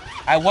stuff.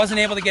 I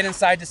wasn't able to get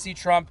inside to see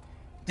Trump.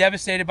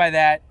 Devastated by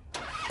that.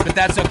 But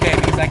that's okay,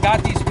 because I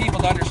got these people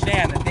to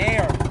understand that they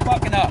are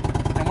fucking up,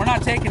 and we're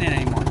not taking it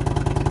anymore.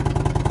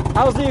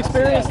 How was the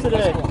experience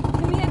today?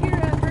 Can we have your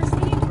first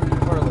name?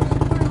 Carlos.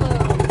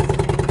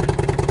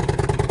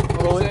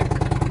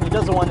 He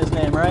doesn't want his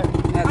name, right?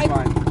 That's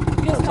fine.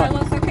 Just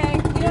Carlos, okay?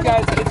 You guys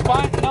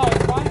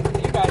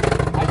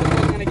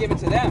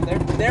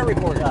their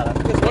reporters.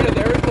 Because what are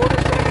their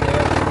reporters trying to do?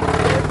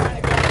 They're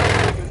trying to go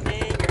over your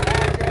name, your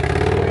address,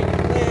 where you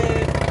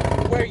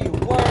live, where you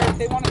work.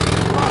 They want to see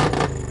you up.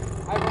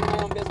 I run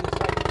my own business,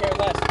 so I can care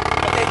less.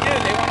 But they do.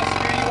 They want to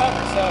screw you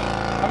over. So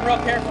I'm real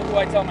careful who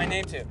I tell my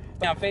name to.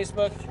 On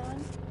Facebook,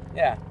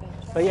 yeah.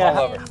 But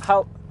yeah,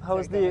 how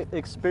was the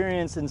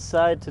experience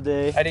inside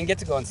today? I didn't get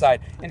to go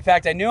inside. In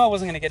fact, I knew I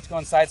wasn't going to get to go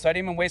inside, so I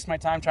didn't even waste my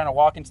time trying to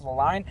walk into the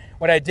line.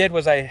 What I did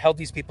was I held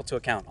these people to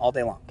account all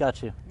day long.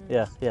 Got you.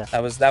 Yeah, yeah.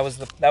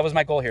 That was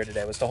my goal here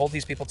today, was to hold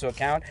these people to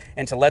account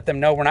and to let them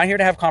know we're not here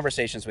to have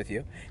conversations with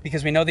you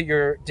because we know that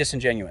you're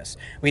disingenuous.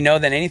 We know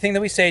that anything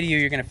that we say to you,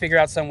 you're going to figure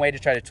out some way to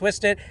try to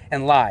twist it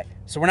and lie.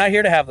 So we're not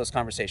here to have those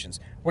conversations.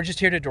 We're just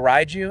here to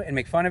deride you and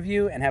make fun of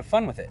you and have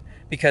fun with it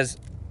because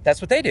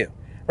that's what they do.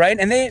 Right?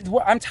 And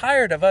I'm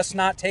tired of us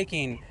not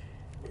taking,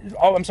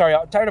 I'm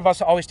tired of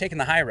us always taking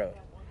the high road.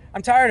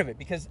 I'm tired of it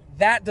because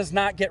that does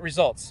not get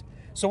results.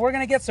 So we're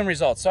going to get some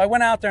results. So I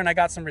went out there and I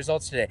got some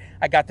results today.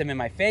 I got them in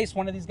my face.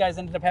 One of these guys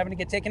ended up having to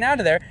get taken out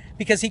of there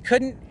because he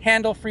couldn't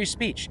handle free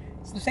speech.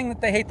 It's the thing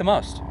that they hate the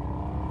most.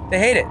 They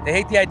hate it. They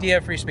hate the idea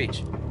of free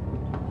speech. You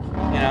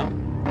know?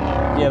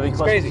 Yeah,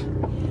 it's crazy.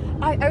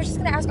 I was just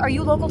going to ask, are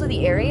you local to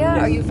the area?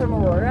 Are you from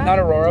Aurora? Not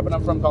Aurora, but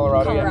I'm from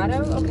Colorado.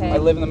 Colorado? Yeah. Okay. I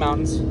live in the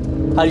mountains.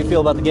 How do you feel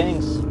about the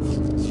gangs?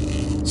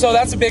 So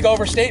that's a big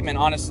overstatement,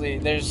 honestly.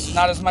 There's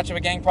not as much of a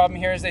gang problem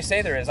here as they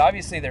say there is.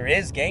 Obviously, there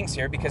is gangs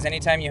here because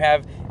anytime you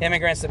have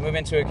immigrants that move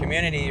into a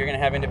community, you're going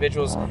to have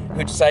individuals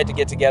who decide to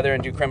get together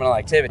and do criminal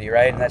activity,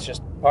 right? And that's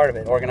just part of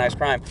it, organized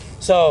crime.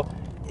 So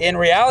in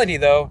reality,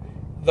 though,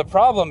 the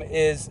problem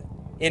is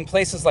in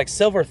places like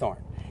Silverthorne.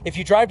 If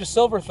you drive to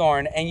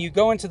Silverthorne and you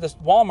go into the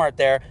Walmart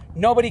there,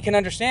 nobody can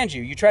understand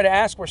you. You try to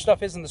ask where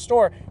stuff is in the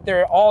store,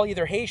 they're all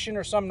either Haitian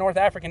or some North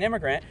African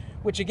immigrant,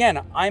 which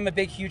again, I'm a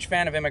big, huge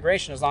fan of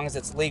immigration as long as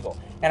it's legal.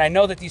 And I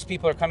know that these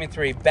people are coming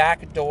through a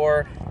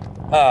backdoor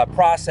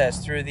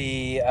process through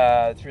the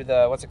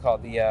what's it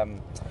called? The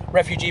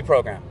refugee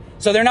program.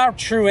 So they're not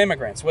true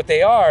immigrants. What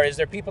they are is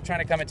they're people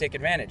trying to come and take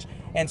advantage.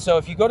 And so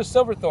if you go to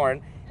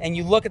Silverthorne and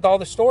you look at all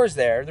the stores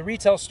there, the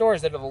retail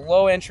stores that are the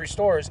low entry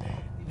stores,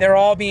 they're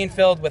all being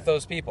filled with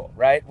those people,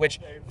 right? Which,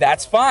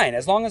 that's fine,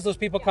 as long as those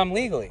people come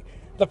legally.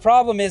 The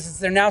problem is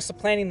they're now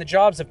supplanting the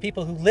jobs of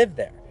people who live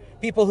there.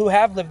 People who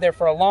have lived there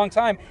for a long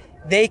time,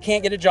 they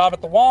can't get a job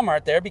at the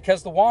Walmart there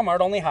because the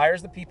Walmart only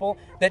hires the people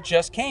that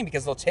just came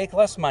because they'll take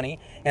less money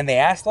and they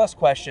ask less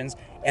questions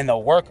and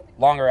they'll work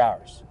longer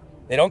hours.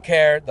 They don't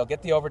care, they'll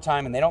get the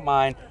overtime and they don't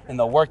mind and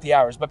they'll work the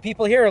hours. But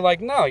people here are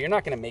like, no, you're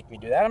not gonna make me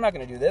do that, I'm not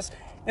gonna do this.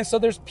 And so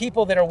there's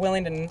people that are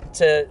willing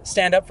to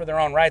stand up for their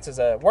own rights as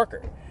a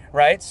worker.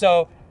 Right?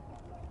 So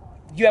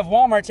you have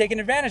Walmart taking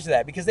advantage of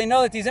that because they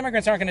know that these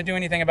immigrants aren't going to do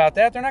anything about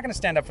that. They're not going to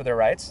stand up for their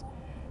rights.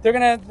 They're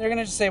going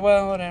to just say,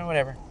 well,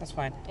 whatever, that's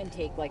fine. And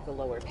take like the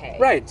lower pay.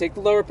 Right, take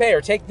the lower pay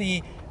or take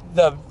the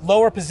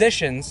lower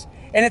positions.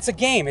 And it's a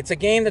game. It's a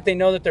game that they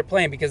know that they're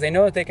playing because they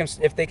know that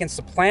if they can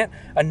supplant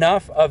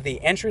enough of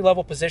the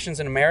entry-level positions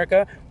in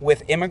America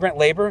with immigrant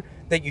labor,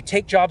 that you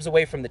take jobs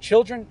away from the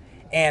children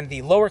and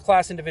the lower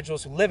class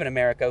individuals who live in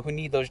America who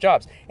need those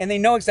jobs. And they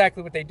know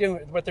exactly what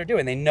they're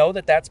doing. They know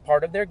that that's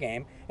part of their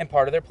game and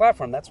part of their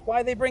platform. That's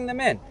why they bring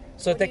them in,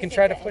 so that they can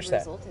try to push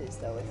that.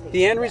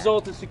 The end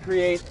result is to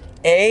create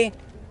A,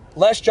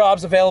 less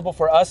jobs available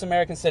for us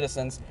American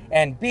citizens,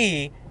 and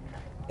B,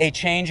 a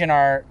change in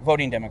our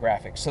voting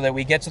demographics so that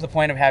we get to the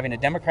point of having a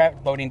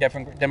Democrat voting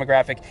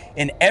demographic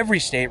in every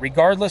state,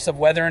 regardless of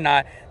whether or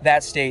not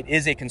that state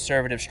is a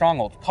conservative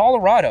stronghold.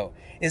 Colorado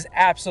is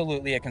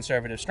absolutely a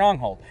conservative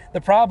stronghold.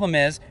 The problem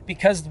is,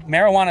 because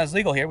marijuana is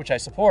legal here, which I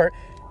support,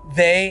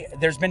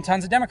 there's been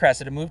tons of Democrats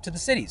that have moved to the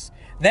cities.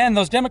 Then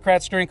those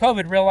Democrats during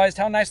COVID realized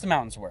how nice the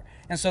mountains were.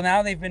 And so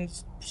now they've been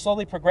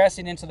slowly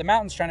progressing into the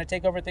mountains, trying to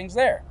take over things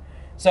there.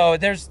 So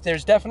there's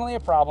definitely a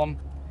problem.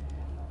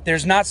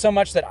 There's not so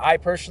much that I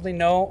personally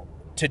know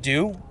to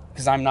do,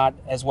 because I'm not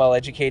as well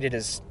educated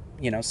as,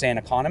 say an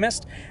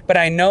economist, but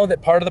I know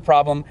that part of the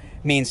problem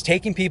means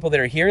taking people that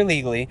are here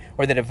illegally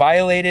or that have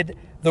violated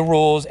the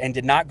rules and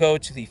did not go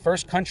to the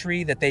first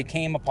country that they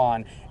came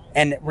upon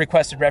and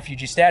requested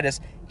refugee status,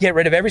 get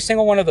rid of every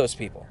single one of those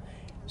people.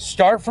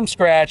 Start from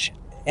scratch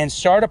and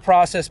start a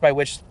process by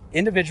which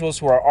individuals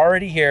who are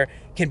already here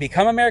can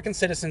become American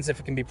citizens if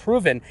it can be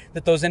proven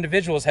that those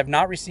individuals have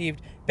not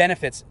received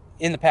benefits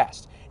in the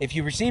past. If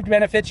you received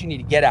benefits, you need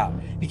to get out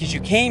because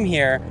you came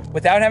here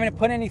without having to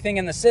put anything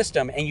in the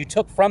system and you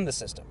took from the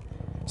system.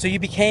 So you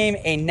became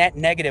a net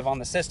negative on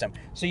the system.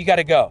 So you got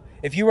to go.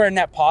 If you were a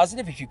net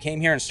positive, if you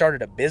came here and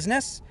started a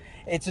business,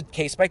 it's a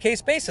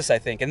case-by-case basis, I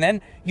think. And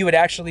then you would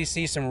actually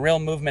see some real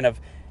movement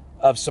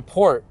of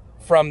support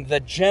from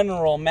the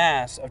general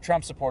mass of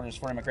Trump supporters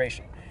for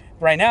immigration.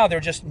 Right now, they're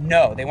just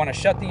no. They want to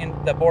shut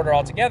the border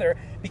altogether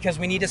because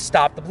we need to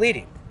stop the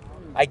bleeding.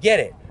 I get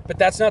it. But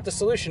that's not the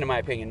solution, in my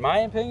opinion. In my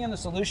opinion, the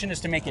solution is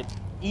to make it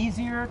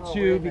easier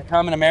to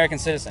become an American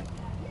citizen.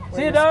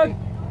 See you, Doug.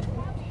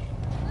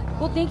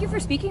 Well, thank you for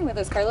speaking with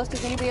us, Carlos.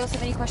 Does anybody else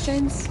have any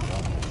questions?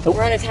 Nope.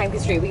 We're on a time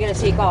constraint. We got to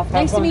take off.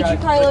 Nice to meet you,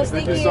 Carlos.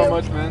 Thank you so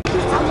much, man.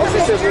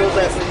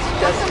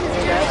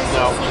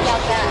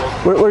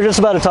 We're just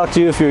about to talk to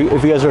you if you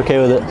guys are okay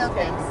with it.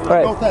 All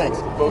right. No thanks.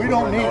 We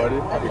don't need it.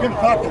 You're going to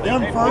talk to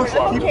them first.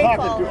 Keep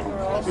talking to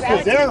them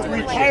because they're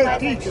retired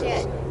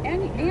teachers.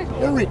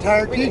 They're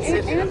retired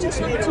teachers. And just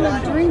talk to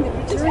them during the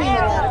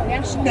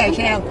national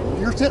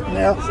anthem. You're sitting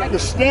there. You're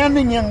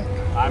standing in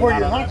where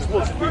you're not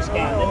supposed to be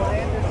standing.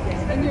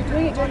 And you're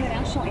doing it during the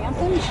national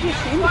anthem. You should be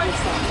ashamed of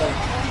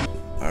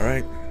yourself. All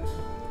right.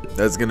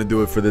 That's gonna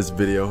do it for this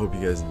video. Hope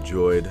you guys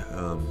enjoyed.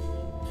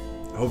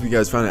 I hope you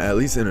guys found it at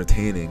least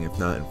entertaining, if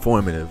not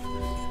informative.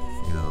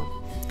 You know,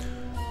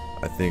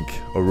 I think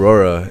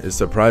Aurora is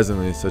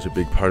surprisingly such a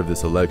big part of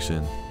this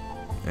election,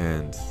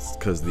 and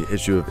because the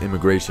issue of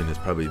immigration is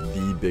probably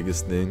the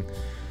biggest thing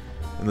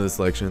in this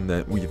election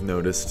that we've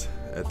noticed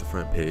at the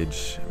Front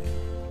Page. I mean,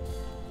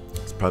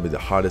 it's probably the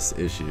hottest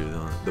issue,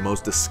 the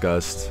most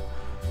discussed.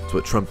 It's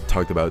what Trump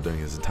talked about during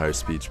his entire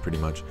speech, pretty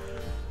much.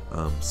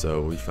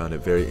 So we found it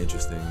very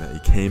interesting that he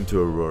came to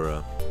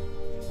Aurora.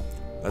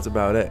 That's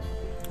about it.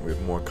 We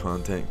have more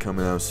content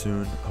coming out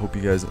soon. I hope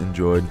you guys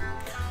enjoyed.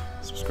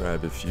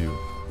 Subscribe if you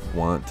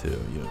want to.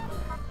 You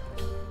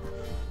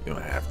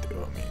don't have to.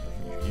 I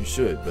mean, you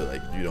should, but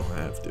like you don't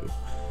have to.